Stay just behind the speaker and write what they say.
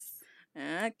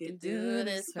I could do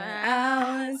this for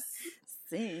hours.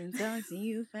 Sing songs to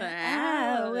you for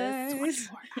hours.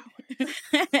 24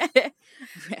 hours.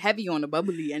 Heavy on the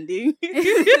bubbly ending.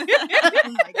 Oh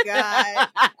my God.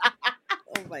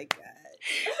 Oh my God.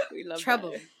 We love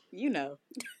Trouble. that. You know.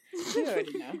 You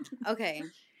already know. Okay.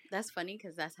 That's funny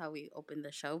because that's how we opened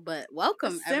the show. But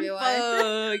welcome, Simple.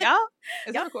 everyone. Y'all.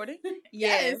 Is it recording?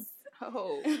 Yes.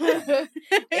 Oh.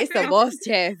 It's the boss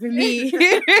chat for me.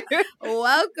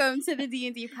 Welcome to the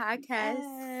D&D podcast.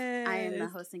 I am the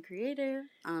Yes. host and creator,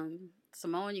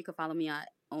 Simone. You can follow me at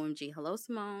OMG Hello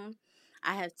Simone.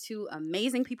 I have two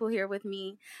amazing people here with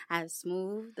me. I have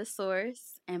Smooth the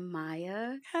Source and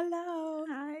Maya. Hello.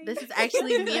 Hi. This is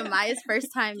actually me and Maya's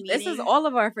first time meeting. This is all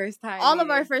of our first time. all of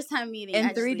our first time meeting in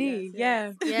actually. 3D.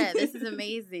 Yes, Yeah. Yeah, this is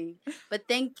amazing. But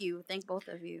thank both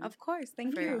of you Of course.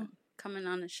 Thank for you. coming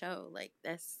on the show. Like,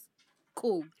 that's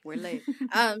cool. We're lit.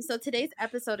 So today's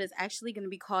episode is actually going to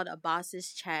be called A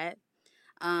Boss's Chat.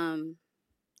 And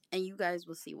you guys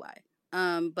will see why.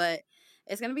 But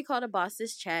it's going to be called A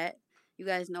Boss's Chat. You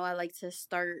guys know I like to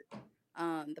start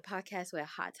the podcast with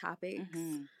hot topics.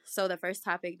 Mhm. So the first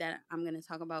topic that I'm going to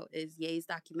talk about is Ye's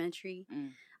documentary.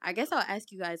 Mm. I guess I'll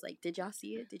ask you guys, like, did y'all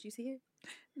see it? Did you see it?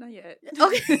 Not yet.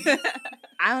 Okay.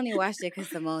 I only watched it because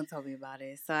Simone told me about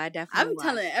it, so I definitely. I'm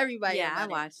telling everybody. Yeah, I about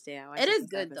it. watched it. It is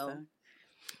good though.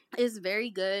 It's very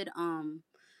good.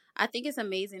 I think it's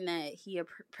amazing that he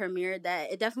premiered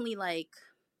that. It definitely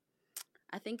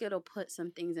I think it'll put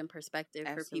some things in perspective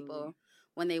for people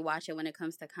when they watch it when it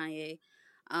comes to Kanye.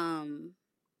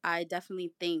 I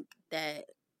definitely think that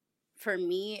for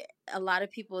me, a lot of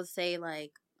people say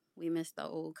like we miss the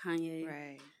old Kanye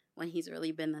Right. when he's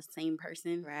really been the same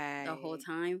person Right. the whole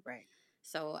time. Right.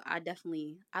 So I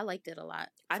liked it a lot.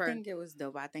 I think it was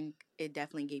dope. I think it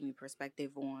definitely gave me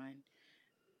perspective on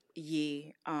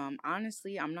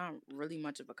honestly, I'm not really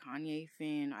much of a Kanye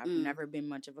fan. I've never been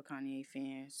much of a Kanye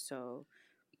fan. So,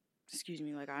 excuse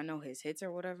me, like I know his hits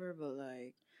or whatever, but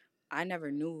like I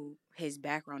never knew his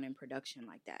background in production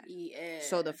like that. Yeah.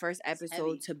 So the first heavy.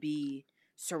 episode to be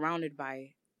surrounded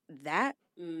by that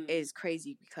is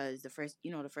crazy because the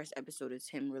first episode is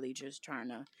him really just trying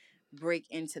to break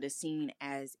into the scene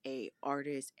as a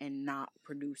artist and not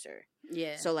producer.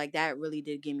 Yeah. So like that really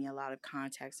did give me a lot of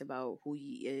context about who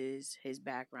he is, his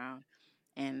background,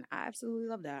 and I absolutely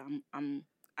love that.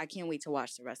 I can't wait to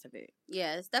watch the rest of it.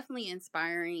 Yeah, it's definitely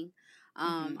inspiring.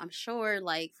 I'm sure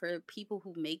like for people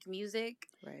who make music,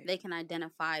 Right. they can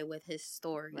identify with his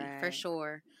story for Right.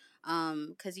 sure.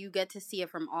 Because you get to see it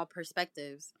from all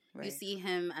perspectives. Right. You see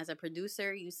him as a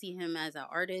producer, you see him as an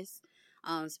artist.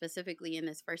 Specifically in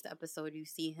this first episode, you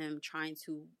see him trying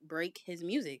to break his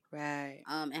music. Right.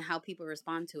 And how people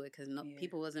respond to it because Yeah.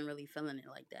 people wasn't really feeling it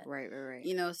like that. Right. Right.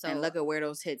 You know, so and look at where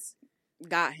those hits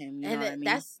got him. You know what I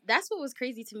mean? that's what was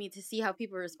crazy to me to see how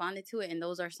people responded to it, and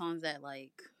those are songs that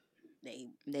like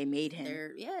they made him.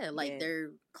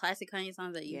 They're classic Kanye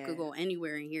songs that you could go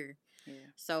anywhere and hear. Yeah.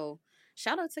 So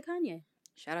shout out to Kanye.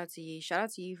 Shout out to you. Shout out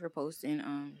to you for posting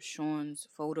Sean's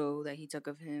photo that he took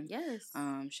of him. Yes.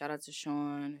 Shout out to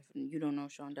Sean. If you don't know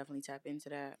Sean, definitely tap into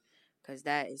that because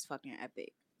that is fucking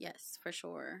epic. Yes, for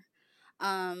sure.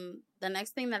 The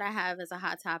next thing that I have as a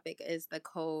hot topic is the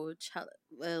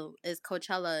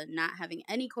Coachella not having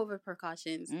any COVID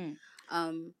precautions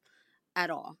at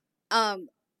all.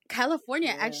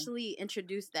 California actually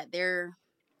introduced that they're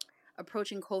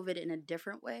approaching COVID in a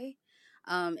different way,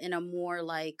 in a more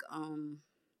like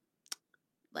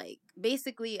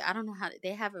basically I don't know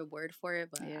they have a word for it,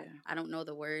 but I don't know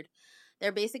the word.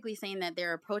 They're basically saying that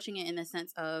they're approaching it in the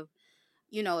sense of,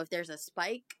 you know, if there's a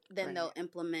spike, then they'll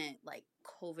implement like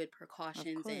COVID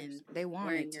precautions and they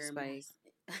want it to spike.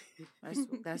 That's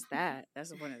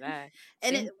the point of that.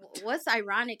 And what's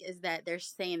ironic is that they're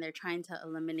saying they're trying to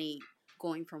eliminate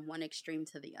going from one extreme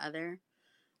to the other,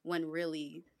 when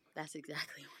really that's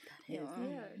exactly what that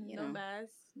is. No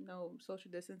masks, no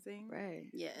social distancing. Right.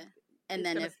 Yeah. And it's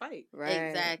then gonna spike. Right.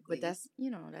 Exactly. But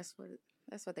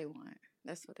that's what they want.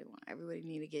 That's what they want. Everybody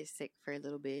need to get sick for a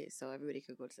little bit so everybody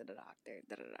could go to the doctor.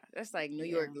 That's like New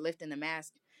York lifting the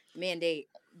mask mandate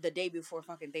the day before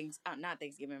fucking not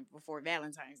Thanksgiving, before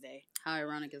Valentine's Day. How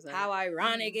ironic is that? How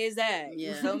ironic is that? Yeah.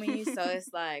 You feel me? So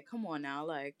it's like, come on now,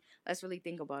 like let's really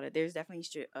think about it. There's definitely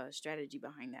a strategy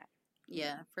behind that.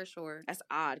 Yeah, for sure. That's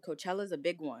odd. Coachella's a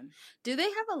big one. Do they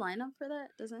have a lineup for that?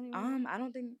 Does anyone? I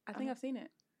don't think. I think I've seen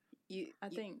it. I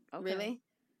think. Okay. Really?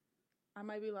 I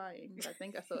might be lying, but I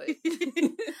think I saw it.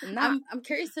 I'm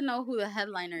curious to know who the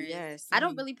headliner is. Yes. I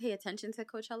don't really pay attention to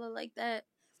Coachella like that.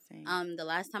 Same. The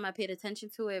last time I paid attention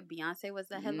to it, Beyonce was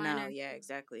the headliner. No, yeah,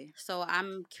 exactly. So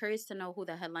I'm curious to know who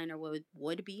the headliner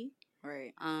would be.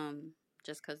 Right.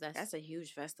 just because that's a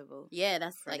huge festival. Yeah,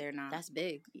 that's that's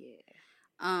big.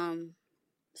 Yeah.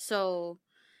 So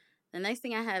the next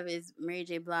thing I have is Mary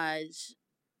J. Blige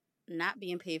not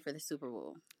being paid for the Super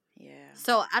Bowl. Yeah.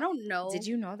 So I don't know. Did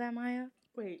you know that, Maya?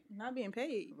 Wait, not being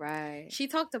paid? Right. She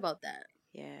talked about that.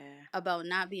 Yeah. About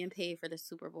not being paid for the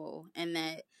Super Bowl, and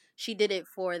that she did it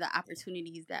for the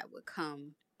opportunities that would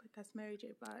come. But that's Mary J.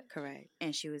 Blige. Correct.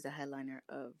 And she was the headliner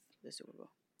of the Super Bowl.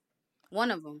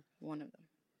 One of them.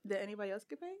 Did anybody else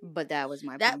get paid? But that was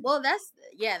my point. Well, that's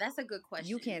a good question.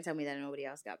 You can't tell me that nobody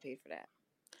else got paid for that.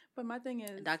 But my thing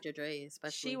is, Dr. Dre,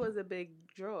 especially. She was a big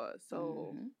draw,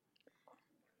 so. Mm-hmm.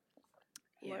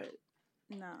 Yeah.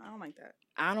 Nah, I don't like that.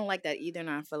 I don't like that either, and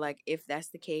I feel like if that's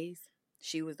the case,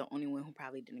 she was the only one who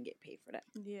probably didn't get paid for that.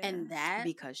 Yeah. And that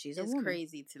because she's a woman.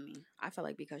 Crazy to me. I feel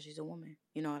like because she's a woman.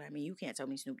 You know what I mean? You can't tell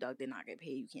me Snoop Dogg did not get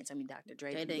paid. You can't tell me Dr.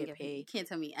 Dre didn't get paid. You can't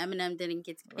tell me Eminem didn't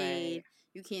get paid. Right.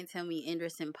 You can't tell me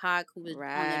Anderson .Paak, who was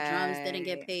right. on the drums, didn't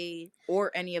get paid.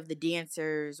 Or any of the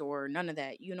dancers or none of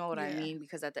that. You know what I mean?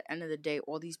 Because at the end of the day,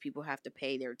 all these people have to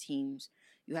pay their teams.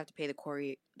 You have to pay the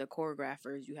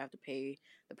choreographers. You have to pay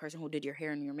the person who did your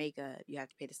hair and your makeup. You have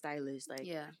to pay the stylist. Like,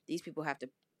 these people have to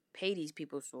pay these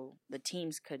people so the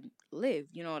teams could live.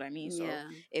 You know what I mean? So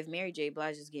if Mary J.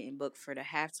 Blige is getting booked for the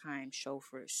halftime show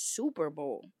for Super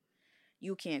Bowl,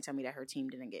 you can't tell me that her team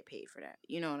didn't get paid for that.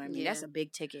 You know what I mean? That's a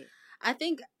big ticket. I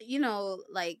think,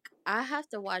 like, I have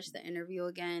to watch the interview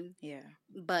again. Yeah.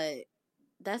 But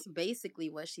that's basically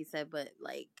what she said. But,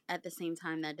 like, at the same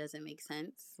time, that doesn't make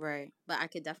sense. Right. But I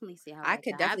could definitely see how that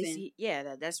could definitely see.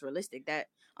 Yeah, that's realistic. That,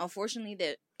 unfortunately,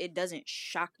 that it doesn't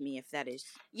shock me if that is.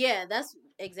 Yeah, that's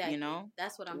exactly.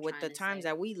 That's what I'm with the times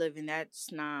that we live in,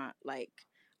 that's not, like,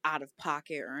 out of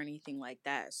pocket or anything like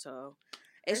that. So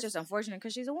it's just unfortunate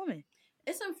because she's a woman.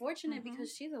 It's unfortunate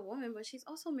because she's a woman, but she's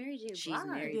also Mary J. Blige. She's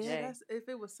Mary J. Yeah, if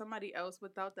it was somebody else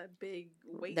without that big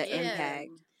weight, the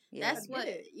impact. Yeah. That's what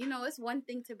it's one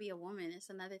thing to be a woman. It's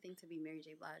another thing to be Mary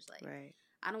J. Blige. Like,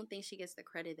 I don't think she gets the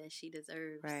credit that she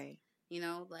deserves. Right.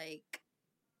 Like,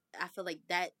 I feel like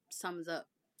that sums up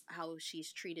how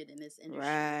she's treated in this industry.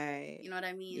 Right. You know what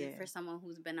I mean? Yeah. For someone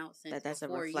who's been out since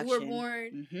before you were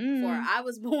born, before I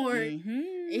was born,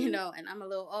 and I'm a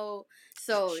little old.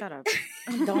 So shut up.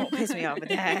 Don't piss me off with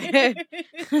that.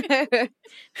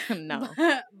 No.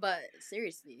 But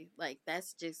seriously, like,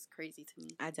 that's just crazy to me.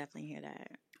 I definitely hear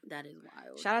that. That is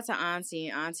wild. Shout out to Auntie.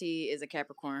 Auntie is a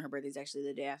Capricorn. Her birthday's actually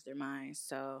the day after mine.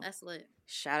 So that's lit.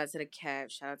 Shout out to the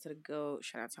Cap. Shout out to the GOAT.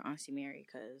 Shout out to Auntie Mary,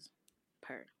 because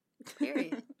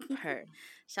Period.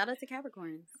 Shout out to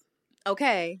Capricorns.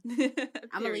 Okay.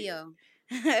 I'm a Leo.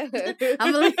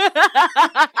 I'm a Leo.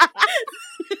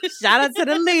 Shout out to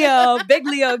the Leo. Big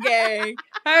Leo gang.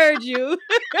 Heard you.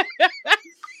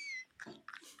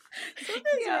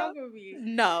 Something's wrong with me.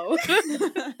 No.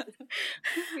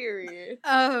 Period.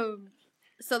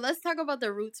 So let's talk about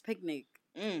the Roots picnic.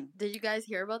 Did you guys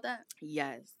hear about that?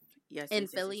 Yes. In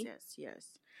Philly?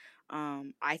 Yes.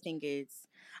 I think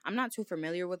I'm not too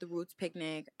familiar with the Roots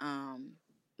picnic,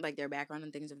 like their background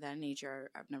and things of that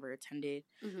nature. I've never attended.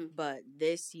 Mm-hmm. But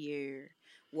this year,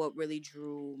 what really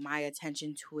drew my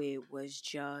attention to it was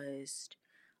just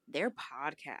their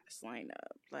podcast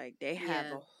lineup. Like, they have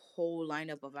a whole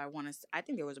lineup of, I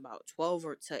think there was about 12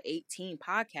 to 18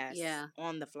 podcasts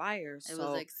on the flyers. It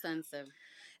was extensive.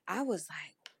 I was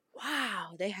like,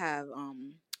 wow. They have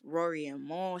Rory and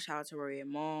Mal. Shout out to Rory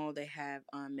and Mal. They have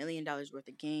 $1 Million Worth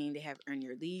of Game. They have Earn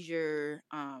Your Leisure.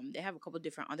 They have a couple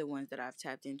different other ones that I've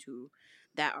tapped into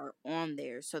that are on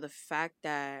there. So the fact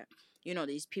that,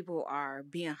 these people are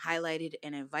being highlighted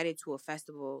and invited to a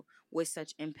festival with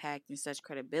such impact and such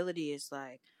credibility is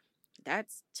like,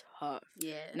 that's tough.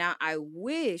 Yeah. Now, I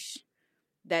wish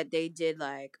that they did,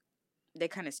 like, they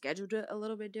kind of scheduled it a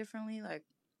little bit differently. Like,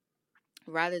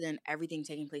 rather than everything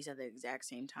taking place at the exact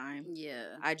same time.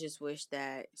 Yeah. I just wish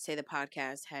that, say the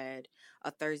podcast had a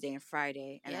Thursday and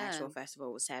Friday and the actual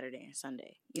festival was Saturday and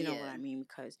Sunday. You know what I mean?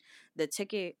 Because the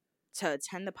ticket to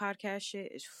attend the podcast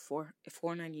shit is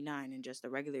 $4.99 and just the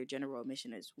regular general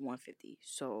admission is $150.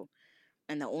 So,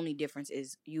 and the only difference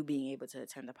is you being able to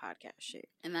attend the podcast shit.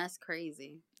 And that's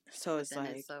crazy. So it's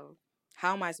like,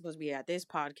 how am I supposed to be at this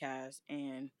podcast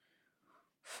and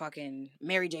fucking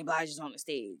Mary J. Blige is on the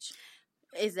stage?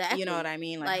 Exactly. You know what I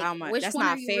mean? Like how much? Which that's one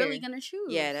not are you fair. really gonna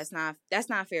choose? Yeah, that's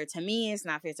not fair to me. It's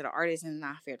not fair to the artist, and it's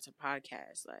not fair to the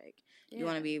podcast. Like you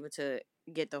want to be able to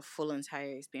get the full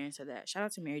entire experience of that. Shout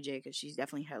out to Mary J, because she's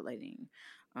definitely highlighting.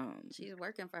 She's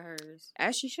working for hers,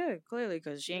 as she should, clearly,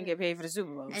 because she didn't get paid for the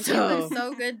Super Bowl. And she looks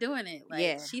so good doing it.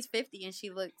 Like she's 50 and she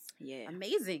looks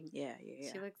amazing. Yeah.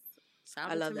 She looks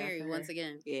Shout out to Mary once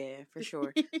again. Yeah, for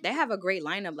sure. They have a great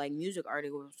lineup, like music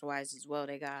artist wise as well.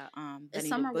 They got Benny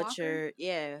the Butcher. Walker?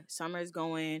 Yeah, Summer's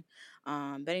going.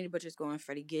 Benny the Butcher's going.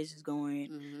 Freddie Gibbs is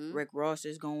going. Rick Ross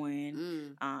is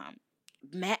going.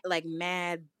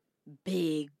 Mad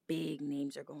big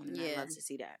names are going. And I love to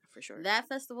see that for sure. That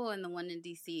festival and the one in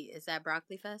DC, is that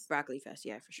Broccoli Fest? Broccoli Fest,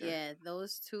 yeah, for sure. Yeah,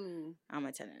 those two. I'm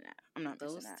attending that. I'm not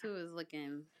missing that. Those two is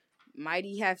looking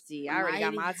mighty hefty. I already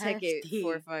got my ticket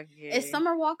for fucking. Is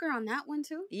Summer Walker on that one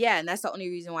too? Yeah, and that's the only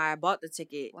reason why I bought the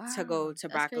ticket to go to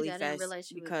Broccoli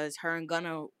Fest, because her and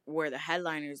Gunna were the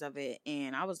headliners of it,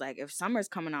 and I was like, if Summer's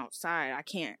coming outside, I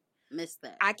can't miss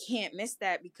that. I can't miss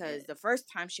that, because the first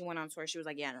time she went on tour, she was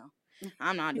like, yeah, no,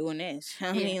 I'm not doing this.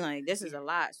 I mean, like, this is a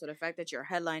lot. So the fact that you're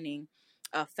headlining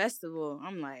a festival,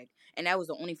 I'm like, and that was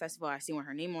the only festival I seen with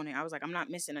her name on it. I was like, I'm not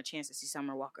missing a chance to see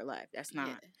Summer Walker live. That's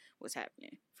not what's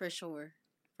happening. For sure.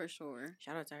 For sure.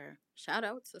 Shout out to her. Shout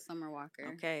out to Summer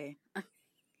Walker. Okay.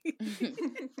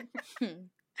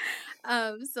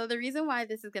 So the reason why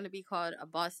this is going to be called a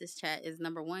Boss's Chat is,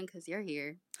 number one, because you're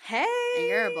here. Hey! And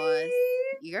you're a boss.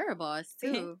 You're a boss,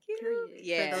 too.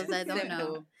 Yeah. For those that don't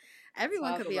know.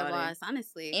 Everyone could be a boss,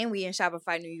 honestly. And we in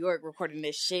Shopify, New York, recording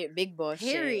this shit. Big boss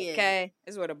Period. Shit, okay?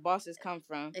 This is where the bosses come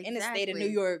from. Exactly. In the state of New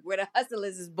York, where the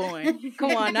hustlers is born.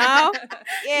 Come on now.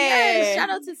 Yeah. Shout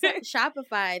out to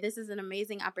Shopify. This is an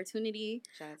amazing opportunity.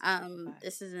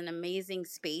 This is an amazing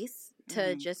space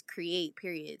to just create,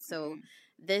 period. So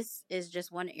this is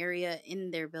just one area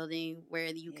in their building where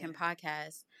you can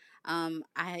podcast. I'm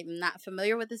not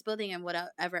familiar with this building and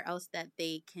whatever else that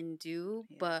they can do,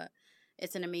 but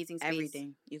it's an amazing space.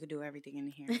 Everything. You could do everything in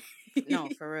here. No,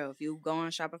 for real. If you go on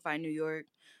Shopify New York,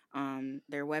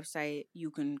 their website,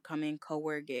 you can come in,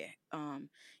 co-work, get,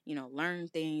 learn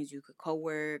things. You could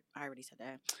co-work. I already said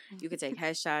that. You could take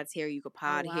headshots here. You could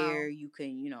pod here. You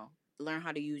can, learn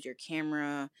how to use your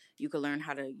camera. You could learn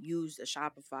how to use the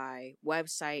Shopify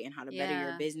website and how to better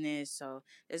your business. So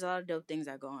there's a lot of dope things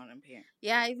that go on up here.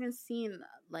 Yeah, I even seen,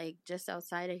 like, just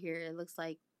outside of here, it looks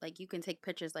like you can take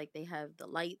pictures, like they have the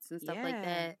lights and stuff like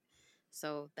that.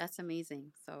 So that's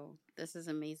amazing. So this is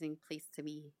an amazing place to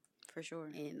be. For sure.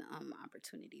 And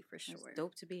opportunity, for sure. It's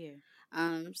dope to be here.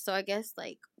 So I guess,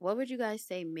 like, what would you guys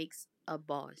say makes a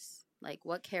boss? Like,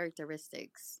 what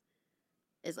characteristics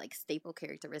is, like, staple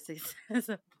characteristics as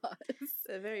a boss?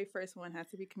 The very first one has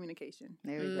to be communication.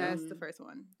 There we go. That's the first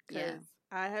one. Yeah.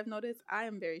 I have noticed I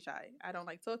am very shy. I don't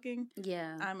like talking.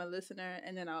 Yeah. I'm a listener,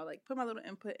 and then I'll, like, put my little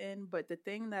input in. But the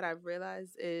thing that I've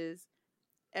realized is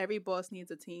every boss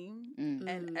needs a team,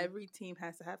 and every team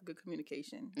has to have good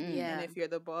communication. Yeah. And if you're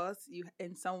the boss, you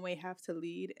in some way have to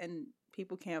lead, and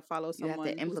people can't follow someone you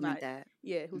have to implement that.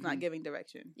 Yeah, who's not giving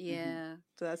direction. Yeah.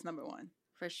 So that's number one.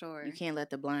 For sure. You can't let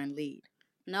the blind lead.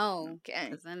 No. Okay.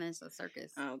 Because then it's a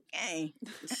circus. Okay.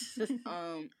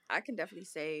 I can definitely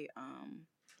say,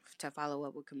 to follow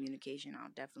up with communication,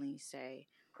 I'll definitely say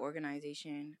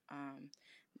organization,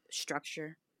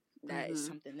 structure. That is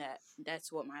something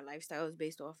that's what my lifestyle is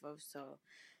based off of. So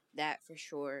that for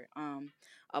sure.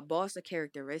 A boss, a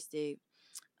characteristic.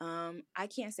 I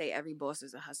can't say every boss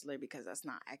is a hustler, because that's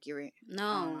not accurate.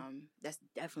 No. That's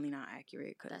definitely not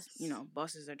accurate, because,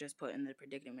 bosses are just put in the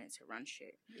predicament to run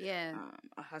shit. Yeah.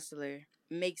 A hustler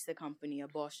makes the company. A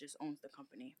boss just owns the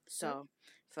company. So,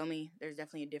 for me, there's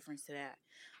definitely a difference to that.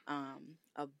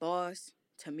 A boss,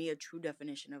 to me, a true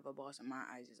definition of a boss in my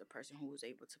eyes is a person who was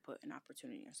able to put an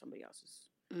opportunity in somebody else's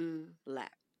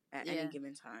lap at any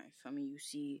given time. For me, you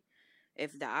see,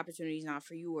 if the opportunity is not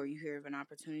for you, or you hear of an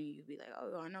opportunity, you'd be like,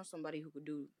 oh, I know somebody who could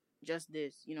do just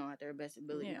this, at their best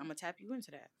ability. I'm going to tap you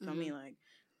into that. For me, like,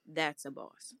 that's a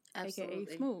boss. Absolutely.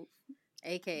 AKA smooth.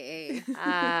 AKA.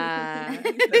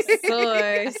 The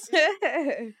source.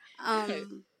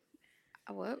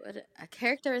 What would a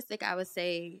characteristic I would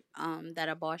say that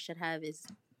a boss should have is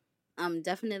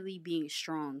definitely being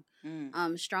strong.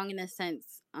 Strong in a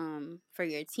sense for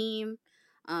your team.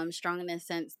 Strong in the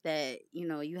sense that,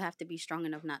 you have to be strong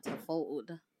enough not to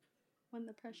fold when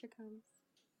the pressure comes.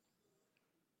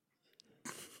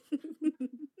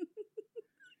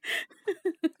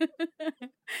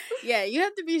 Yeah, you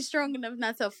have to be strong enough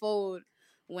not to fold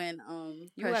when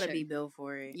you gotta be built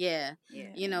for it. Yeah.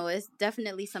 It's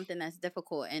definitely something that's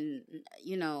difficult, and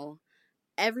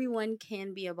everyone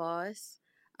can be a boss,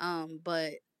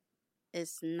 but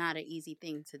it's not an easy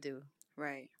thing to do.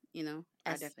 Right.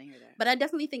 I definitely hear that. But I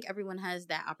definitely think everyone has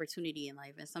that opportunity in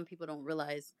life, and some people don't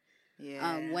realize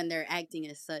when they're acting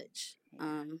as such.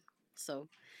 So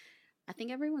I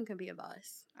think everyone can be a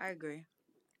boss. I agree.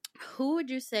 Who would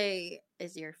you say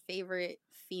is your favorite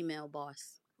female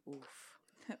boss?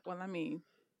 Well, I mean,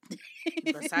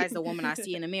 Besides the woman I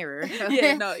see in the mirror.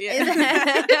 Yeah, no,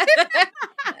 yeah.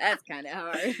 That's kind of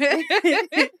hard.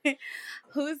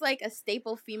 Who's like a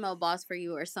staple female boss for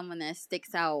you, or someone that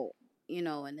sticks out, you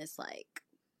know, and it's like,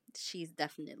 she's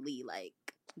definitely like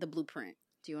the blueprint?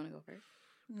 Do you want to go first?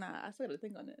 Nah, I still gotta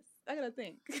think on this. I gotta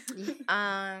think.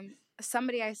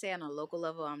 Somebody I say on a local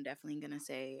level, I'm definitely gonna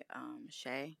say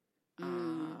Shay.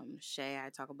 Shay, I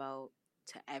talk about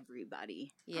to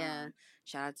everybody. Yeah.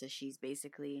 Shout out to She's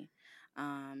basically.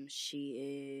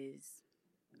 She is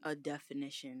a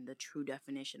definition, the true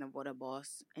definition of what a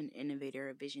boss, an innovator,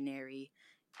 a visionary,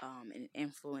 an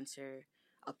influencer,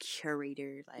 a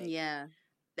curator. Like, yeah,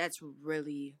 that's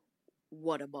really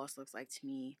what a boss looks like to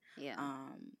me. Yeah.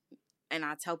 And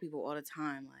I tell people all the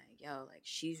time, like, yo, like,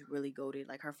 she's really goated.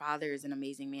 Like, her father is an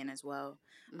amazing man as well.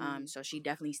 So she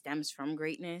definitely stems from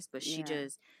greatness, but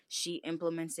she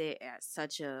implements it at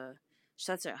such a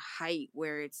height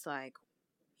where it's like,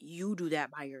 you do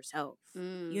that by yourself.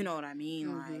 You know what I mean?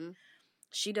 Mm-hmm. Like,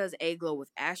 she does Egg Glow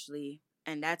with Ashley,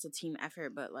 and that's a team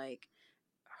effort, but like,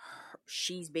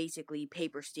 she's basically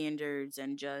paper standards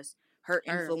and just her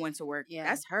influencer work. Yeah.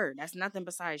 That's her. That's nothing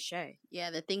besides Shay.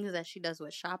 Yeah, the things that she does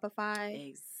with Shopify.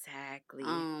 Exactly.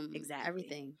 Exactly.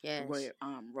 Everything. Yes.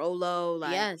 Rolo.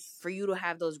 Like, yes. For you to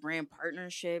have those brand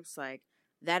partnerships, like,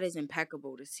 that is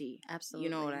impeccable to see. Absolutely.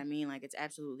 You know what I mean? Like, it's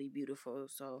absolutely beautiful.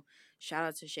 So, shout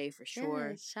out to Shay for sure.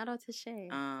 Yes, shout out to Shay.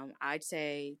 I'd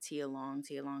say Tia Long.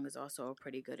 Tia Long is also a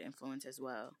pretty good influence as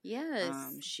well.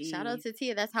 Yes. Shout out to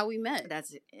Tia. That's how we met.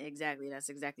 That's exactly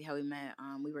how we met.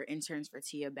 We were interns for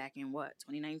Tia back in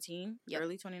 2019? Yep.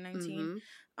 Early 2019.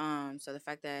 Mm-hmm. So the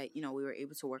fact that, you know, we were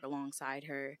able to work alongside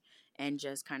her and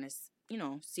just kind of, you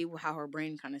know, see how her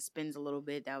brain kind of spins a little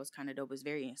bit. That was kind of dope. It was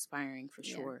very inspiring for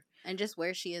sure. And just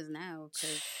where she is now.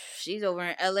 Cause she's over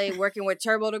in LA working with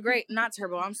Turbo the Great. Not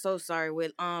Turbo, I'm so sorry.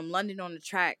 With London on the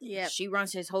Track. Yeah. She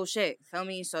runs his whole shit. Feel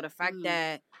me? So the fact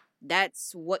that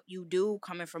that's what you do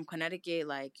coming from Connecticut,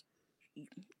 like,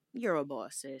 you're a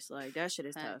boss, sis. Like, that shit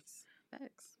is tough.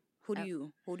 Facts. Who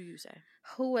do you say?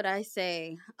 Who would I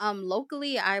say?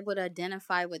 Locally, I would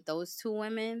identify with those two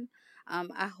women.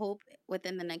 I hope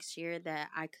within the next year that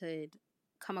I could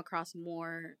come across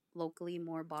more locally,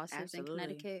 more bosses in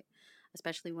Connecticut,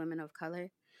 especially women of color.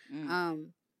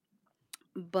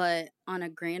 But on a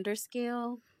grander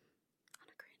scale,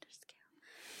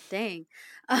 dang.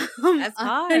 That's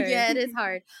hard. Yeah, it is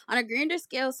hard. On a grander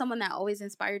scale, someone that always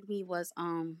inspired me was,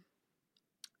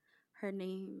 her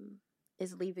name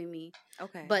is leaving me.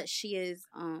 Okay. But she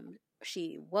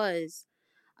was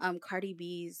Cardi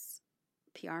B's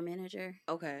PR manager.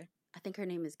 Okay. I think her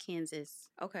name is Kansas.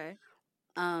 Okay.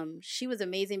 She was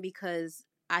amazing because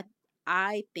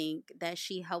I think that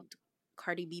she helped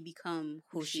Cardi B become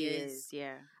who she is.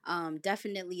 Yeah.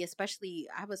 Definitely, especially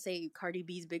I would say Cardi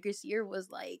B's biggest year was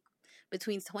like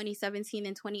between 2017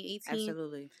 and 2018.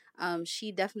 Absolutely.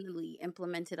 She definitely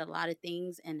implemented a lot of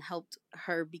things and helped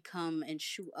her become and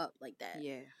shoot up like that.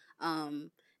 Yeah.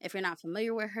 If you're not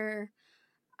familiar with her,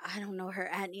 I don't know her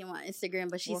at name on Instagram,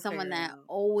 but she's someone that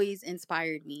always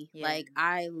inspired me. Yeah. Like,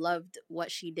 I loved what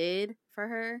she did for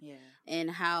her. Yeah. And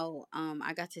how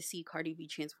I got to see Cardi B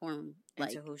transform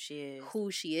like into who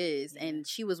she is. Yeah. And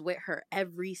she was with her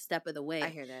every step of the way. I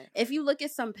hear that. If you look at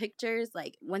some pictures,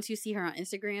 like once you see her on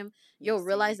Instagram, you'll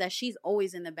realize that she's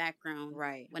always in the background,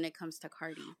 right, when it comes to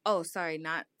Cardi. Oh, sorry,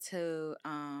 not to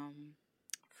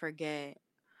forget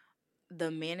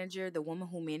the manager, the woman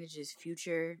who manages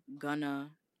Future, Gunna,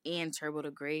 and Turbo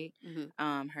the Great.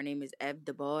 Mm-hmm. Her name is Eb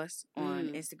the Boss on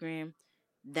Instagram.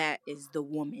 That is the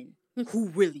woman who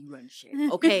really runs shit.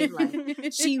 Okay,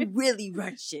 like, she really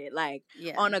runs shit. Like,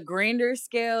 on a grander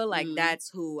scale, like,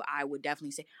 that's who I would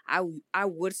definitely say. I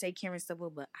would say Karen Civil,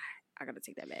 but I gotta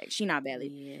take that back. She not badly.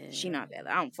 Yeah. She not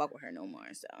badly. I don't fuck with her no more.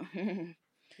 So.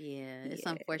 Yeah, it's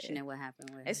unfortunate what happened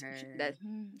with her.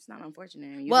 It's not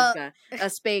unfortunate. Just got, a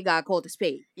spade got called a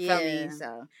spade. Yeah. Me,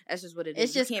 so that's just what it is.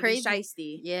 It's just you can't crazy. Be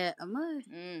shiesty. Yeah,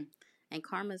 and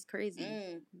karma's crazy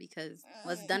because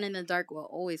what's done in the dark will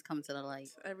always come to the light.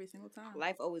 Every single time.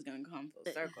 Life always gonna come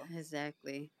full circle.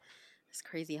 Exactly. It's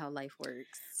crazy how life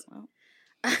works. Well.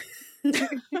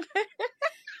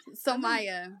 So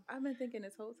Maya, I've been thinking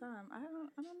this whole time. I don't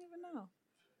even know.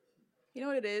 You know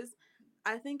what it is?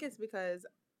 I think it's because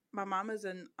my mom is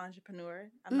an entrepreneur.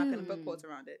 I'm not gonna put quotes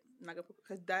around it. I'm not gonna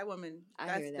because that woman,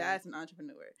 that's an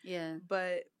entrepreneur. Yeah.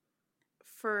 But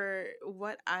for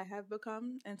what I have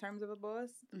become in terms of a boss,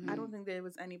 I don't think there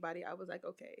was anybody I was like,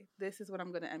 okay, this is what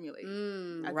I'm gonna emulate.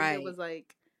 I think it was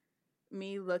like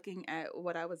me looking at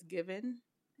what I was given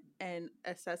and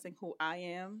assessing who I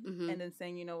am, and then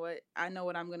saying, you know what, I know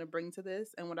what I'm gonna bring to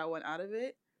this and what I want out of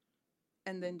it.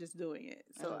 and then just doing it.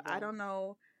 So I don't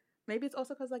know. Maybe it's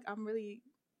also because like I'm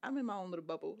in my own little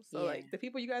bubble. So like the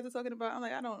people you guys are talking about, I'm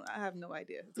like I have no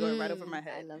idea. It's going right over my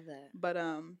head. I love that. But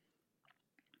I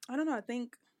don't know. I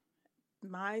think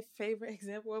my favorite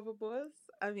example of a boss,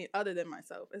 I mean, other than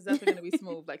myself, is definitely gonna be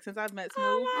Smooth. Like since I've met Smooth,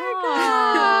 oh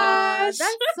my gosh,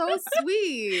 that's so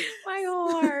sweet. My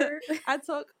heart.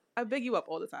 I big you up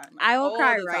all the time. Like, I will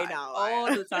cry right now,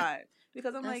 all the time.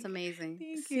 Because I'm that's amazing.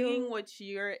 Seeing what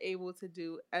you're able to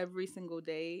do every single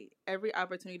day, every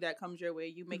opportunity that comes your way,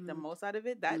 you make the most out of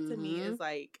it. That to me is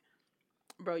like,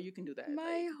 bro, you can do that.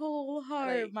 My whole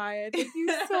heart, Maya. Thank you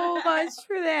so much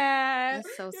for that.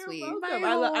 That's so sweet.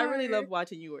 I really love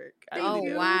watching you work.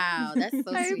 Wow, that's so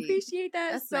sweet. I appreciate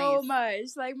that that's so much.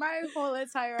 Like my whole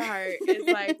entire heart is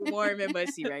like warm and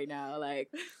mushy right now. Like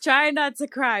trying not to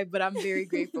cry, but I'm very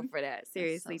grateful for that.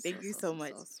 Seriously, thank you so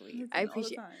much. So sweet. I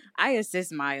appreciate. I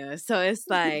assist Maya, so it's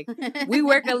like we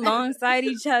work alongside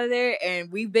each other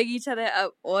and we big each other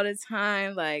up all the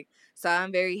time. Like. So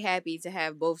I'm very happy to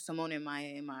have both Simone and Maya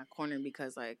in my corner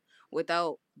because, like,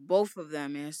 without both of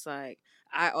them, it's like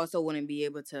I also wouldn't be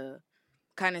able to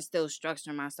kind of still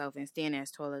structure myself and stand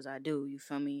as tall as I do. You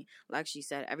feel me? Like she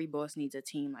said, every boss needs a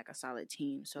team, like a solid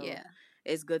team. So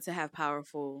it's good to have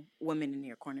powerful women in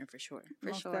your corner for sure.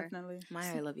 Most definitely.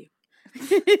 Maya, I love you.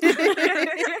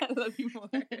 I love you more.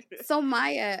 So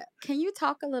Maya, can you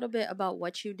talk a little bit about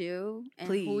what you do and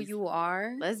who you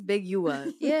are? Let's big you up.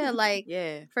 Yeah, like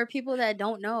for people that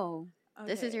don't know,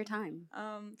 this is your time.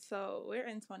 So we're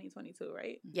in 2022,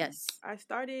 right? Yes. I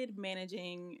started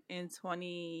managing in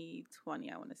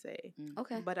 2020, I want to say.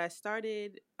 Okay. But I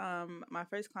started my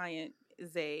first client,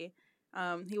 Zay.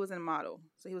 He was a model,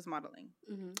 so he was modeling.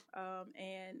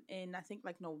 And in I think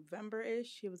like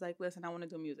November-ish, he was like, "Listen, I want to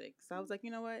do music." So I was like,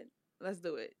 "You know what? Let's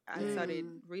do it." I started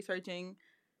researching,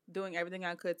 doing everything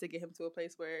I could to get him to a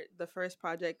place where the first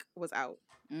project was out.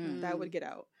 That would get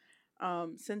out.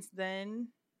 Since then,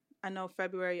 I know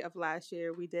February of last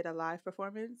year we did a live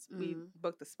performance. We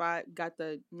booked the spot, got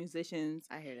the musicians.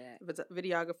 I hear that.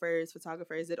 Videographers,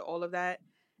 photographers, did all of that.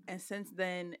 And since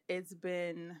then, it's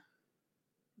been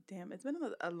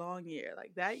a long year.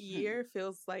 Like that year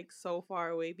feels like so far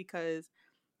away because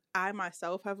I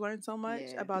myself have learned so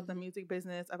much about the music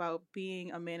business, about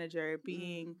being a manager,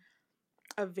 being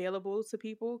available to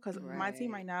people. Because my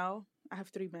team right now, I have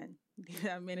 3 men.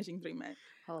 I'm managing 3 men.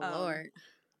 Oh, Lord.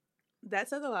 That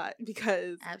says a lot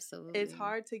because absolutely it's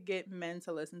hard to get men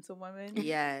to listen to women.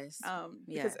 Yes.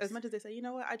 Because as much as they say, you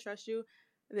know what, I trust you,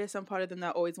 there's some part of them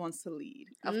that always wants to lead.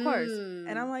 Of course.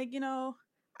 And I'm like,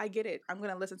 I get it. I'm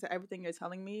going to listen to everything you're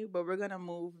telling me, but we're going to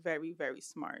move very, very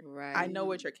smart. Right. I know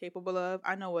what you're capable of.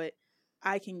 I know what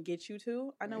I can get you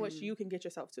to. I know what you can get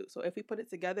yourself to. So if we put it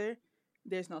together,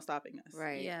 there's no stopping us.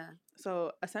 Right. Yeah.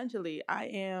 So essentially, I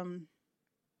am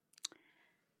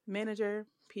manager,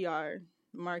 PR,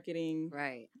 marketing.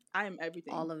 Right. I am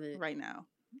everything. All of it. Right now.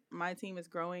 My team is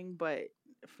growing, but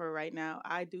for right now,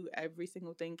 I do every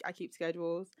single thing. I keep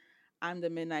schedules. I'm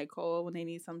the midnight call when they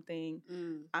need something.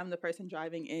 I'm the person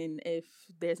driving in if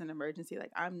there's an emergency.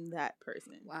 Like, I'm that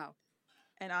person. Wow.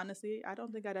 And honestly, I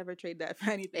don't think I'd ever trade that for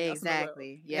anything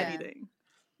exactly. else in the world. Anything.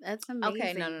 That's amazing.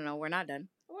 Okay, no. We're not done.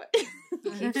 What?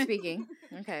 Keep speaking.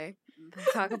 Okay.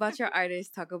 Talk about your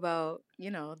artist. Talk about,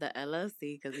 the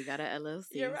LLC, because we got an LLC.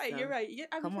 You're right. Yeah,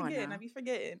 I be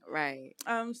forgetting. Right.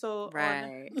 So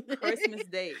on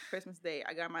Christmas Day,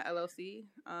 I got my LLC.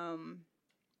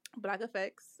 Black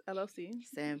Effects LLC.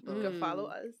 Simple. You can follow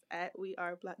us at We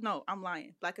Are Black. No, I'm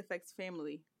lying. Black Effects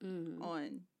Family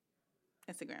on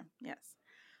Instagram. Yes.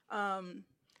 And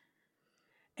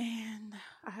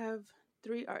I have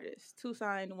 3 artists. 2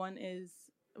 signed. One is,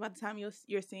 by the time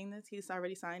you're seeing this, he's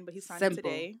already signed, but he's signing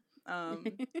today. I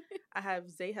have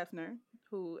Zay Hefner,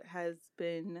 who has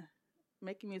been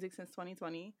making music since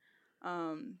 2020.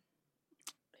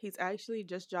 He's actually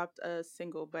just dropped a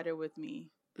single, Better With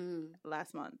Me,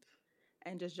 last month,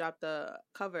 and just dropped the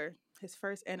cover, his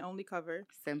first and only cover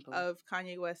of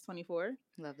Kanye West 24.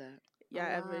 Love that. Y'all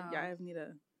ever need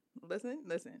to listen?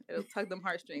 It'll tug them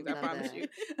heartstrings, I promise you.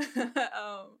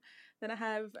 Then I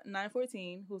have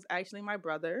 914, who's actually my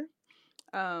brother.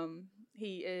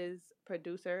 He is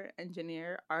producer,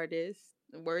 engineer, artist,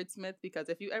 wordsmith, because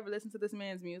if you ever listen to this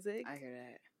man's music, I hear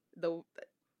that.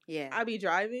 I be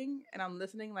driving and I'm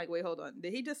listening like, wait, hold on.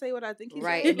 Did he just say what I think he said?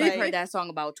 Right. And you've heard that song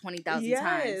about 20,000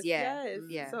 times. Yeah.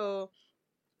 Yes. So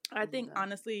I think,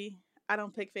 honestly, I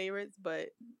don't pick favorites, but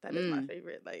that is my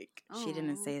favorite. Like, she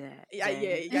didn't say that. Yeah.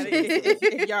 You gotta,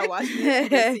 if y'all watching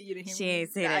this, you didn't hear she me.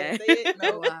 Ain't say that. I didn't say it.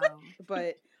 No. Wow.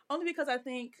 But only because I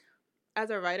think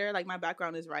as a writer, like my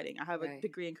background is writing. I have a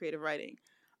degree in creative writing.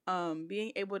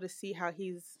 being able to see how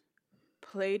he's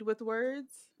played with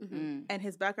words and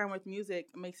his background with music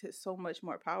makes it so much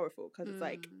more powerful because it's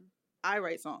like I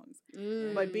write songs,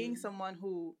 but being someone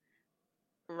who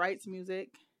writes music,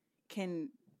 can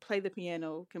play the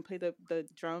piano, can play the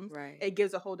drums, it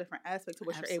gives a whole different aspect to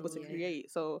what you're able to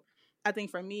create. So I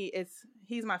think for me,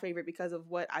 he's my favorite because of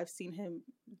what I've seen him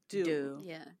do.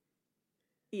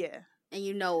 Yeah. And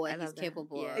you know what he's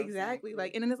capable of. Exactly.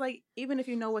 Like, and then it's like, even if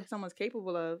you know what someone's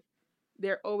capable of,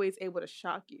 they're always able to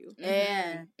shock you.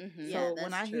 Yeah. So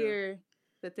when I hear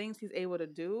the things he's able to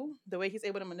do, the way he's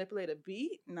able to manipulate a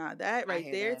beat, that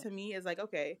right there to me is like,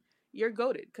 okay, you're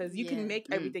goated because you can make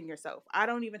everything yourself. I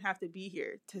don't even have to be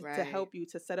here to help you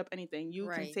to set up anything. You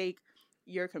can take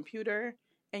your computer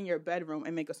in your bedroom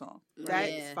and make a song.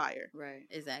 That's fire. Right.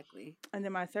 Exactly. And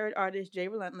then my third artist, Jay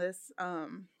Relentless,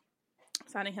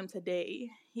 signing him today.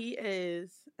 He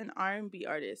is an R&B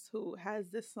artist who has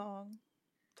this song,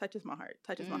 touches my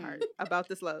heart about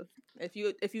this love. If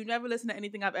you never listen to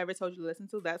anything I've ever told you to listen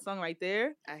to, that song right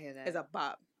there, I hear that, is a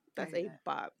bop. That's a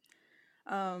bop.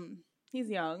 He's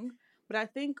young, but I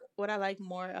think what I like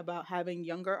more about having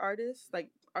younger artists, like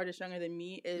artists younger than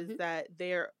me, is that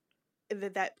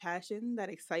that passion, that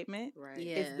excitement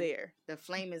is there. The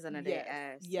flame is under their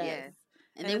ass. Yes.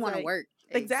 And they want to work.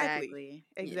 Exactly.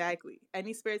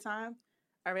 Any spare time,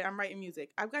 all right, I'm writing music.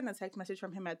 I've gotten a text message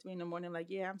from him at 3 a.m, like,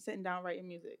 yeah, I'm sitting down writing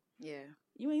music. Yeah.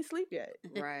 You ain't sleep yet.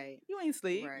 Right. You ain't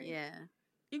sleep. Right. Yeah.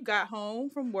 You got home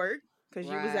from work because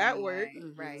you was at work,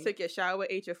 took your shower,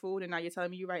 ate your food, and now you're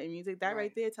telling me you're writing music. That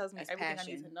right there tells me that's everything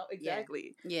passion. I need to know.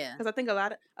 Exactly. Yeah. Because I think a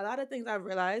lot of things I've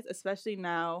realized, especially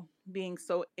now being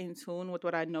so in tune with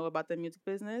what I know about the music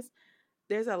business,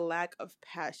 there's a lack of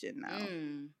passion now.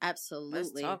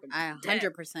 Absolutely. I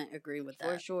 100% agree with that.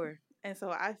 For sure. And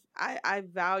so I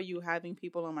value having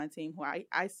people on my team who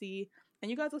I see,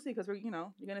 and you guys will see because you're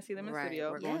gonna see them in the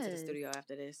studio. We're going to the studio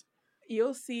after this.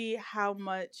 You'll see how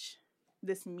much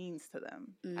this means to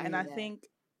them, and I think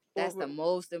that's the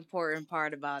most important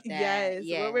part about that.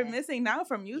 Yes, what we're missing now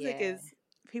from music is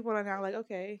people are now like,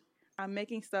 okay, I'm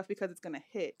making stuff because it's gonna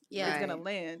hit. Yeah, it's gonna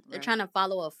land. They're trying to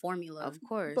follow a formula, of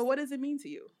course. But what does it mean to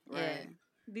you? Right.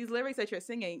 These lyrics that you're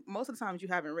singing, most of the times you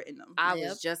haven't written them. I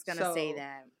was just gonna say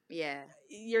that. Yeah,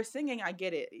 you're singing. I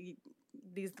get it.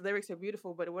 These lyrics are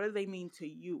beautiful, but what do they mean to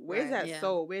you? Where's that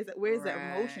soul? Where's that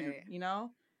emotion?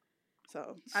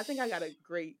 So I think I got a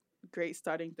great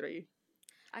starting 3.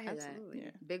 I hear that. Yeah.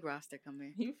 Big roster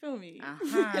coming. You feel me? And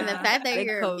the fact that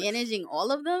you're managing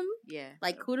all of them,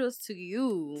 like kudos to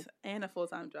you. And a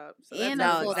full-time job. So and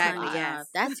a full-time job. Yes.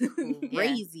 That's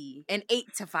crazy. An 8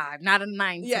 to 5, not a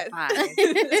 9 to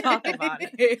 5. Talk about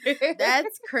it.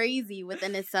 That's crazy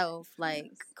within itself.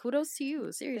 Like kudos to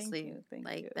you. Seriously. Thank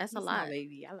you. That's a lot,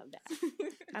 baby. I love that.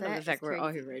 I love the fact we're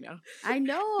all here right now. I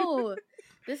know.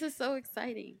 This is so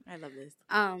exciting. I love this.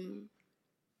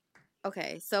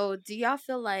 Okay, so do y'all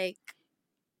feel like,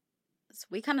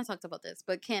 we kind of talked about this,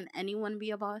 but can anyone be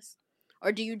a boss?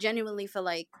 Or do you genuinely feel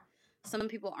like some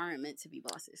people aren't meant to be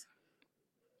bosses?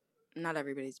 Not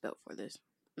everybody's built for this.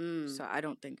 So I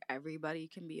don't think everybody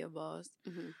can be a boss.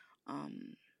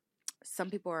 Some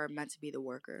people are meant to be the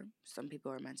worker. Some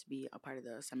people are meant to be a part of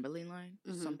the assembly line.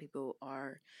 Some people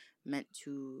are meant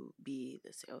to be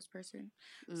the salesperson.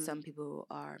 Some people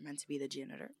are meant to be the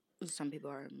janitor. Some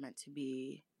people are meant to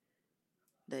be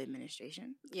the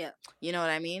administration. Yeah. You know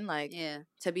what I mean? Like,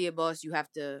 to be a boss, you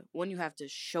have to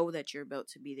show that you're built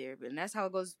to be there. And that's how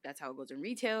it goes. That's how it goes in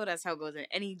retail. That's how it goes in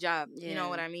any job. Yeah. You know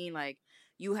what I mean? Like,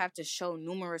 you have to show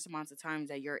numerous amounts of times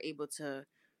that you're able to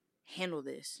handle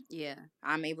this. Yeah.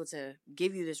 I'm able to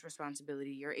give you this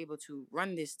responsibility. You're able to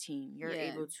run this team. You're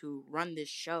able to run this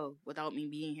show without me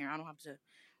being here. I don't have to.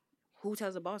 Who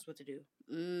tells a boss what to do?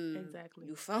 Exactly.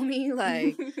 You feel me?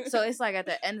 Like, so it's like at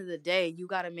the end of the day, you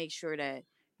got to make sure that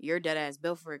you're dead ass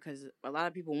built for it, because a lot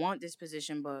of people want this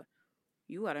position, but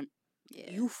you gotta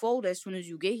you fold as soon as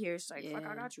you get here. It's like, fuck,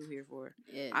 I got you here for it.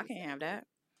 Yeah, I can't have that.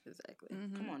 Exactly.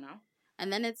 Come on now.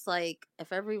 And then it's like,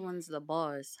 if everyone's the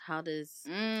boss, how does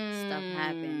stuff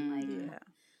happen? Like,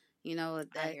 you know,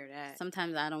 I hear that.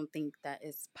 Sometimes I don't think that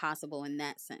is possible in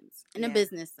that sense, in a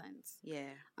business sense.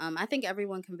 Yeah. I think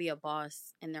everyone can be a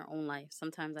boss in their own life.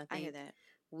 Sometimes I think hear that.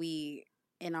 We,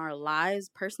 in our lives,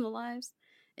 personal lives,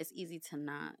 it's easy to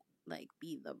not, like,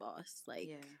 be the boss.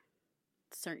 Like,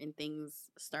 certain things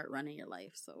start running your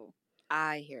life, so.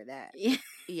 I hear that.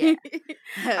 Yeah.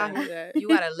 I hear that. You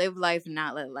gotta live life,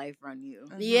 not let life run you.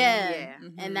 Yeah.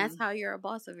 And that's how you're a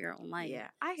boss of your own life. Yeah.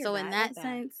 I hear so that. in that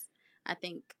sense, I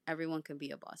think everyone can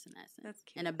be a boss in that sense. That's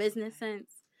cute. In a business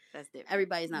sense, that's different.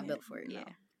 Everybody's not built for it. Yeah. No.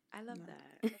 I love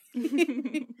that.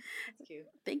 That's cute.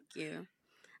 Thank you.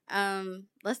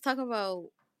 Let's talk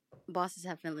about bosses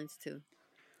have feelings too.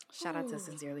 Shout out to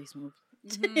Sincerely Smooth.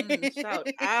 Shout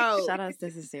out. Shout out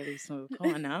to Sincerely Smooth.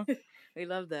 Come on now. We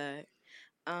love that.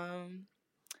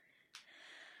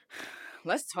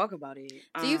 Let's talk about it.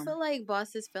 Do you feel like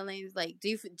bosses' feelings, like, do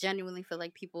you genuinely feel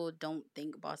like people don't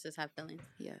think bosses have feelings?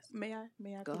 Yes. May I?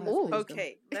 Go ahead.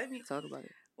 Okay. Let me talk about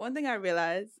it. One thing I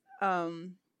realized,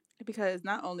 because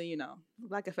not only,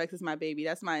 Black Effects is my baby.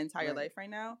 That's my entire life right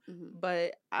now. Mm-hmm.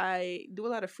 But I do a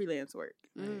lot of freelance work.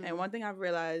 Mm-hmm. And one thing I've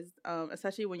realized,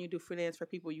 especially when you do freelance for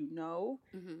people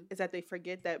mm-hmm. is that they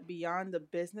forget that beyond the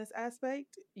business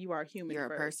aspect, you are human. You're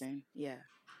first. A person. Yeah.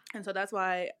 And so that's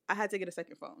why I had to get a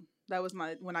second phone. That was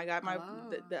when I got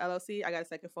the LLC, I got a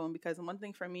second phone, because one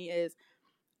thing for me is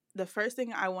the first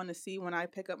thing I want to see when I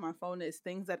pick up my phone is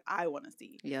things that I want to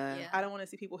see. Yeah. I don't want to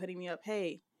see people hitting me up,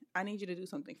 hey, I need you to do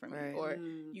something for me. Right. Or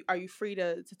are you free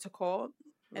to call?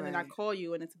 And then I call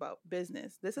you and it's about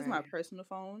business. This is my personal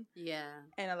phone. Yeah.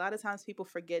 And a lot of times people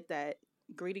forget that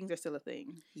greetings are still a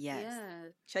thing. Yes.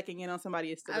 Yeah. Checking in on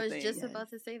somebody is still a thing. I was just about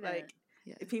to say that. Like,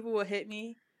 if people will hit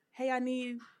me, hey,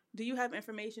 do you have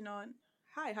information on,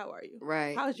 hi, how are you?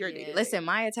 Right. How's your day? Listen,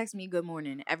 Maya texts me good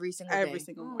morning every single day.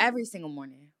 Every single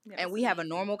morning. Yes. And we have a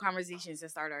normal conversation to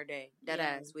start our day.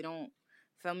 Deadass. We don't,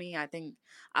 feel me? I think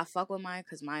I fuck with Maya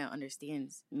because Maya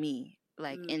understands me.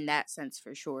 Like, in that sense,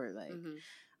 for sure. Like,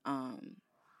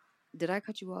 did I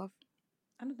cut you off?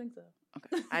 I don't think so.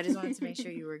 Okay. I just wanted to make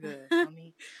sure you were good. Feel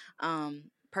me?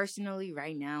 Personally,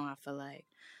 right now, I feel like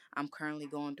I'm currently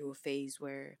going through a phase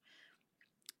where,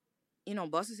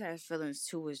 bosses have feelings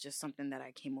too is just something that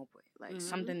I came up with. Like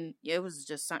it was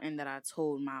just something that I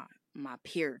told my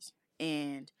peers.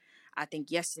 And I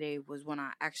think yesterday was when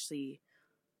I actually,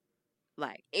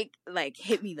 like, it, like,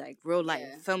 hit me, like, real life.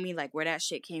 Yeah. Feel me? Like, where that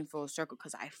shit came full circle,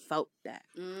 because I felt that.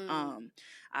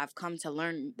 I've come to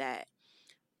learn that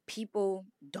people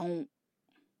don't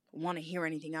want to hear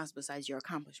anything else besides your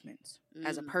accomplishments.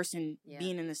 As a person,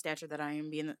 being in the stature that I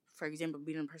am, for example,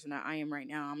 being the person that I am right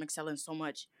now, I'm excelling so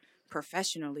much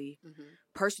professionally.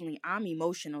 Personally, I'm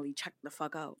emotionally checked the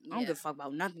fuck out. I don't give a fuck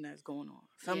about nothing that's going on.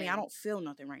 Feel me? I don't feel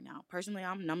nothing right now. Personally,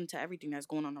 I'm numb to everything that's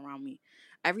going on around me.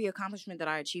 Every accomplishment that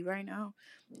I achieve right now,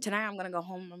 tonight I'm gonna go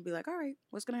home and be like, all right,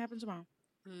 what's gonna happen tomorrow?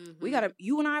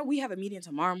 You and I, we have a meeting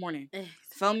tomorrow morning.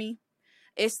 Feel me?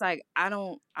 It's like I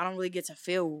don't really get to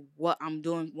feel what I'm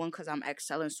doing, one, because I'm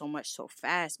excelling so much so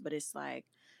fast, but it's like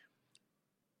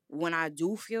when I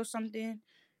do feel something,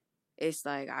 it's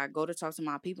like I go to talk to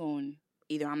my people and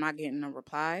either I'm not getting a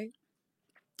reply,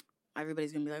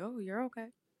 everybody's gonna be like, oh, you're okay,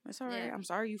 that's all right, I'm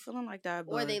sorry you feeling like that.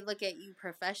 But... Or they look at you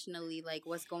professionally, like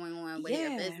what's going on with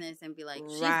your business, and be like,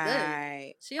 she's good.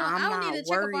 I don't need to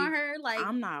check up on her. Like,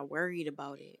 I'm not worried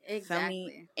about it.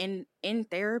 Exactly. Feel me? In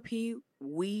therapy,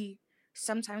 we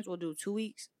sometimes we'll do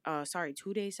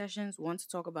 2-day sessions, one to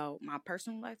talk about my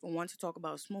personal life and one to talk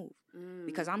about Smooth,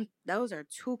 because those are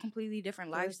two completely different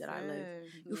lives that I live.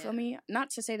 You feel me? Not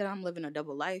to say that I'm living a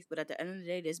double life, but at the end of the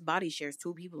day, this body shares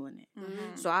two people in it.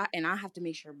 So I have to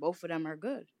make sure both of them are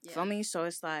good. Feel me? So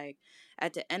it's like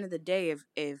at the end of the day,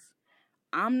 if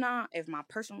my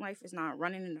personal life is not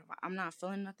running and if I'm not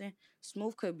feeling nothing,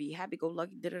 Smooth could be happy go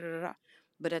lucky,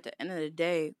 But at the end of the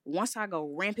day, once I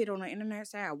go rampant on the internet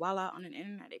side, while out on the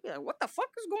internet, they be like, what the fuck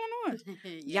is going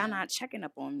on? Y'all not checking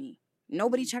up on me.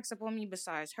 Nobody checks up on me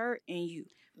besides her and you.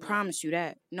 Promise you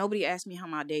that. Nobody asked me how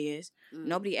my day is.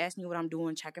 Nobody asked me what I'm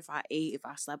doing, check if I ate, if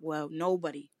I slept well.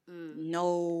 Nobody.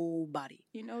 Nobody.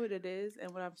 You know what it is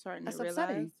and what I'm starting to realize?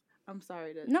 Upsetting. I'm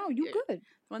sorry to... No, you good.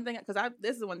 One thing, because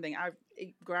this is one thing,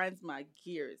 it grinds my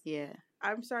gears. Yeah.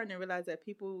 I'm starting to realize that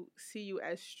people see you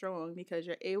as strong because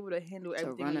you're able to handle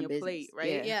everything on your plate,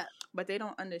 right? Yeah. But they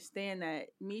don't understand that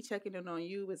me checking in on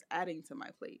you is adding to my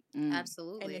plate.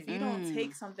 Absolutely. And if you don't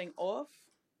take something off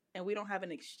and we don't have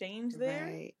an exchange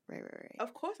there, right.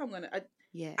 Of course I'm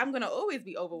gonna always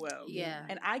be overwhelmed. Yeah.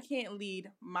 And I can't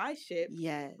lead my ship.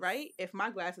 Yes. Right? If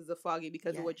my glasses are foggy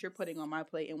because of what you're putting on my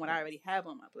plate and what I already have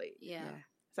on my plate. Yeah.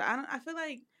 So I feel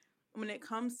like when it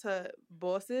comes to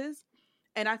bosses,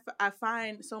 and I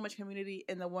find so much community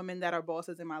in the women that are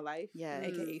bosses in my life,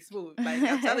 aka Smooth. Like,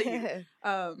 I'm telling you,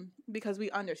 because we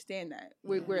understand that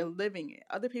we're living it.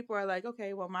 Other people are like,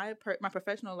 okay, well, my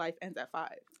professional life ends at 5.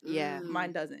 Yeah,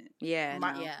 mine doesn't. Yeah,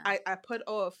 I put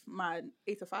off my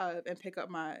 8 to 5 and pick up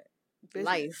my business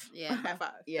life. At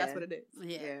 5. That's what it is.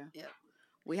 Yeah.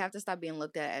 We have to stop being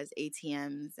looked at as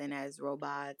ATMs and as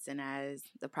robots and as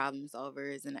the problem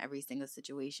solvers in every single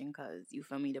situation. Because you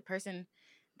feel me, the person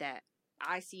that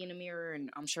I see in the mirror,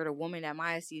 and I'm sure the woman that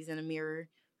Maya sees in the mirror,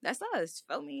 that's us.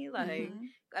 Feel me? Like,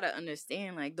 gotta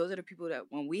understand, like, those are the people that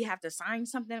when we have to sign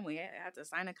something, we have to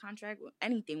sign a contract with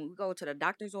anything, when we go to the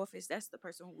doctor's office, that's the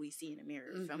person who we see in the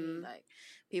mirror. Feel me? Like,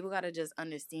 people gotta just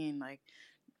understand, like,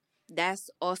 that's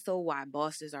also why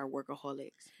bosses are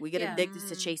workaholics. We get addicted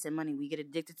to chasing money. We get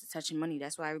addicted to touching money.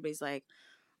 That's why everybody's like,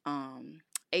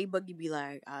 A Boogie be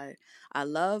like, I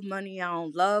love money. I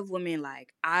don't love women.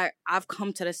 Like, I've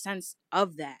come to the sense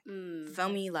of that. Feel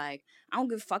me? Like, I don't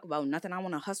give a fuck about nothing. I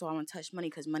want to hustle. I want to touch money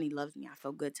because money loves me. I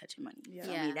feel good touching money.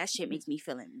 Feel me? That shit makes me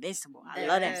feel invincible. I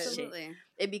love that shit.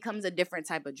 It becomes a different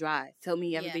type of drive. Feel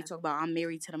me? Everybody talk about I'm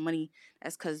married to the money.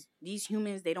 That's because these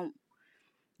humans, they don't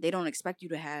expect you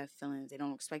to have feelings. They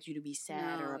don't expect you to be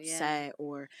sad or upset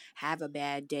or have a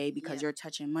bad day because you're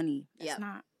touching money. That's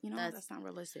not, that's not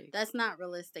realistic. That's not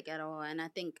realistic at all. And I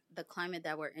think the climate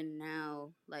that we're in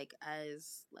now, like,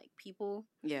 as, like, people,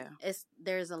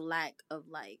 there's a lack of,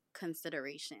 like,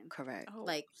 consideration. Correct. Oh,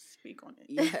 like, speak on it.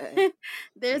 Yeah.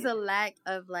 There's a lack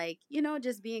of, like,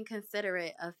 just being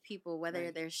considerate of people,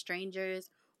 whether they're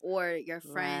strangers or your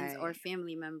friends or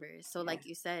family members. So, like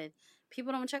you said,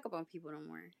 people don't check up on people no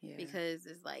more because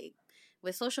it's like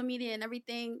with social media and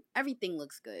everything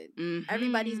looks good.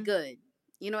 Everybody's good.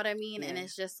 You know what I mean? And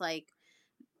it's just like,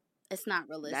 it's not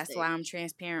realistic. That's why I'm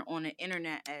transparent on the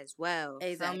internet as well.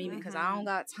 Exactly. Feel me? Because I don't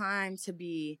got time to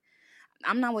be,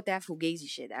 I'm not with that fugazi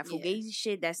shit. That fugazi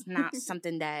shit, that's not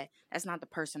something that's not the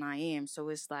person I am. So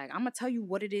it's like, I'm going to tell you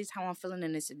what it is, how I'm feeling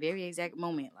in this very exact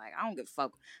moment. Like, I don't give a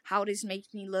fuck how this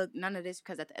makes me look, none of this.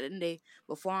 Because at the end of the day,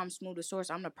 before I'm Smooth the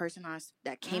Source, I'm the person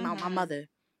that came out my mother.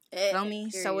 Feel me?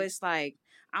 Period. So it's like,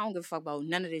 I don't give a fuck about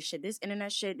none of this shit. This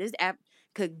internet shit, this app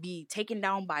could be taken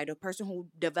down by the person who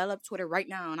developed Twitter right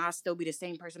now, and I'll still be the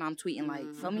same person I'm tweeting.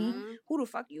 Like, feel me? Who the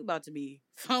fuck you about to be?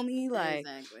 Feel me? Like,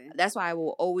 that's why I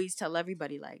will always tell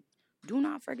everybody, like, do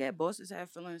not forget bosses have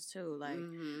feelings too. Like,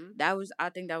 I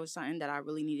think that was something that I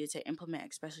really needed to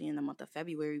implement, especially in the month of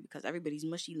February, because everybody's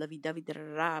mushy, lovey-dovey,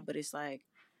 da-da-da-da, but it's like,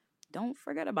 don't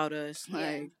forget about us.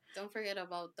 Like, don't forget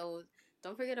about those.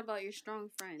 Don't forget about your strong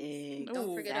friends. Exactly.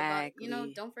 Don't forget about,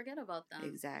 don't forget about them.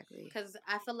 Exactly. Because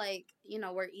I feel like,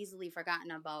 we're easily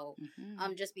forgotten about,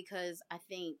 just because I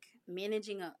think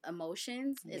managing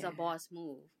emotions is a boss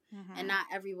move. And not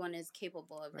everyone is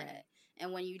capable of that.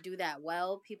 And when you do that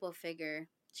well, people figure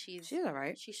she's all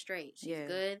right. She's straight. She's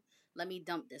good. Let me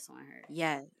dump this on her.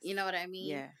 Yes. You know what I mean?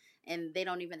 Yeah. And they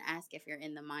don't even ask if you're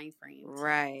in the mind frame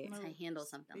to handle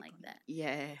something like that.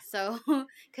 Yeah. So,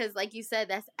 because like you said,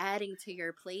 that's adding to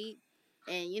your plate.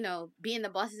 And, being the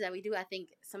bosses that we do, I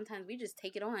think sometimes we just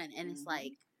take it on. And it's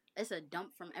like, it's a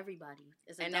dump from everybody.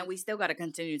 And then we still got to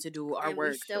continue to do our work.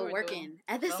 We're still working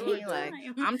at the same time.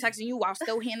 Like, I'm texting you while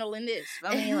still handling this.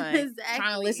 I mean, like,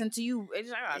 trying to listen to you.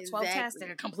 It's like 12 tasks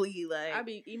to complete. Like, I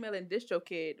be emailing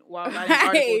DistroKid while writing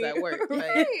articles at work.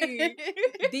 Like,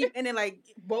 deep, and then, like,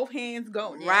 both hands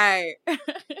going. Right.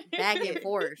 Back and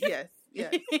forth. Yes.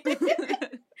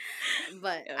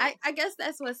 But I guess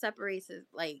that's what separates it,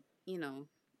 like,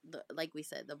 like we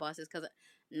said, the bosses, because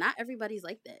not everybody's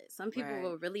like that. Some people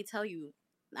will really tell you,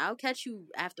 I'll catch you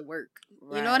after work.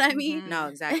 You know what I mean? No,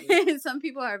 exactly. Some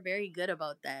people are very good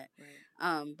about that.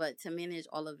 But to manage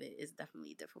all of it is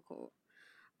definitely difficult.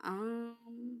 I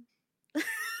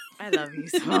love you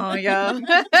so, yo.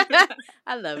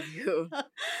 I love you.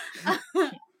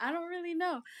 I don't really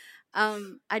know.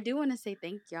 I do want to say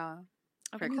thank y'all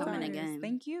for coming again.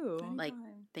 Thank you. Like,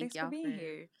 thank y'all for being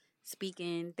here.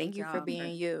 Speaking. Thank you for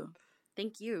being you.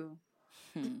 Thank you.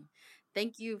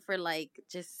 Thank you for, like,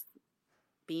 just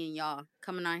being y'all,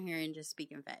 coming on here and just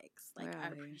speaking facts. Like, I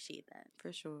appreciate that.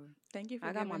 For sure. Thank you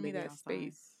for giving me that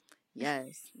space.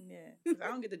 Yes. Yeah. Because I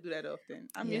don't get to do that often.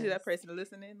 I'm usually that person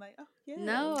listening, like, oh, yeah.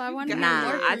 No, I want to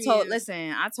I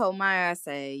told Maya,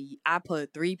 I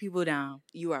put 3 people down.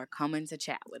 You are coming to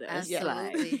chat with us.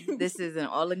 Absolutely. Like, this is an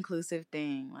all-inclusive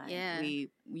thing. Like, we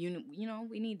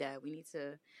need that. We need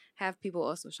to have people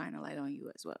also shine a light on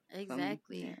you as well.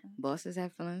 Exactly. Bosses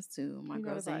have feelings too. My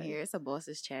girl's in here. It's a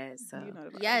bosses chat. So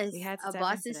yes, we had a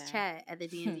bosses chat at the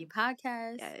D&D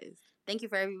podcast. Yes. Thank you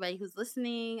for everybody who's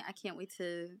listening. I can't wait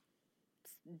to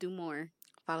do more.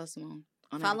 Follow Simone.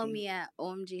 Follow me at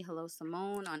OMG Hello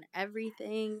Simone on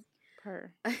everything.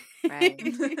 Right.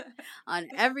 On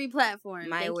every platform.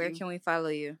 Maya, where can we follow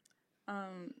you?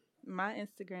 My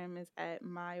Instagram is at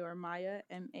Maiormaya,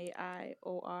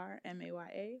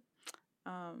 MaiorMaya.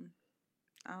 I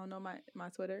don't know my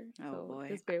Twitter. Oh, boy.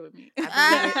 Just bear with me.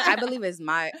 I believe it's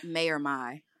May or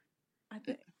My. I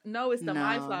think. No, it's the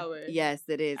My Flower. Yes,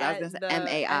 it is. I was going to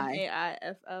say MAI.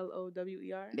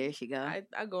 MAIFLOWER. There she go.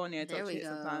 I go in there and talk shit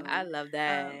sometimes. I love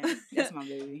that. That's my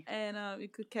baby. And you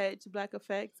could catch Black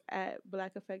Effects at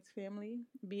Black Effects Family.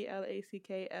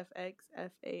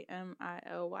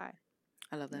 BLACKFXFAMILY.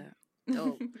 I love that.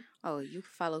 Oh, you can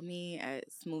follow me at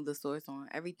Smooth the Source on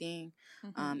everything.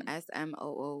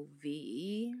 SMOOVE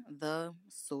the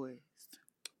Source.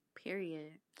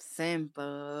 Period.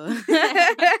 Simple. And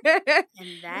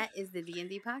that is the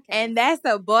D&D podcast. And that's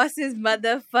the boss's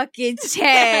motherfucking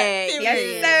check.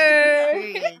 Yes, sir.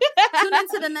 Period. Tune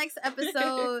into the next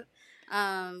episode.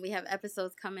 We have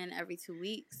episodes coming every 2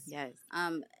 weeks. Yes.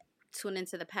 Tune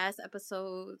into the past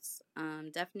episodes.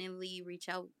 Definitely reach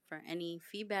out for any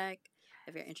feedback.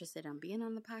 If you're interested in being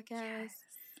on the podcast,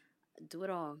 do it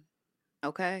all.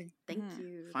 Okay. Thank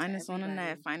you. Find us on the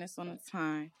net. Find us on the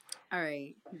time. All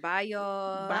right. Bye,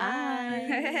 y'all.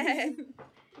 Bye.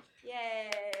 Yay.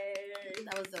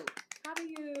 That was dope. Proud of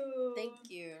you. Thank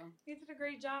you. You did a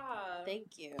great job.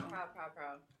 Thank you. Proud.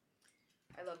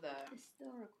 I love that. It's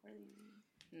still recording.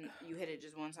 You hit it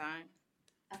just one time?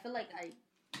 I feel like I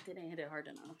didn't hit it hard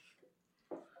enough.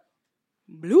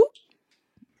 Bloop.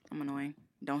 I'm annoying.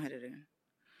 Don't hit it in.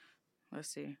 Let's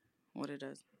see what it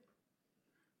does.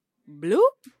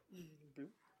 Bloop.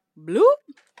 Bloop.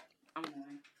 I'm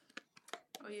annoying.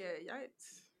 Oh yeah,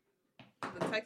 yikes. The text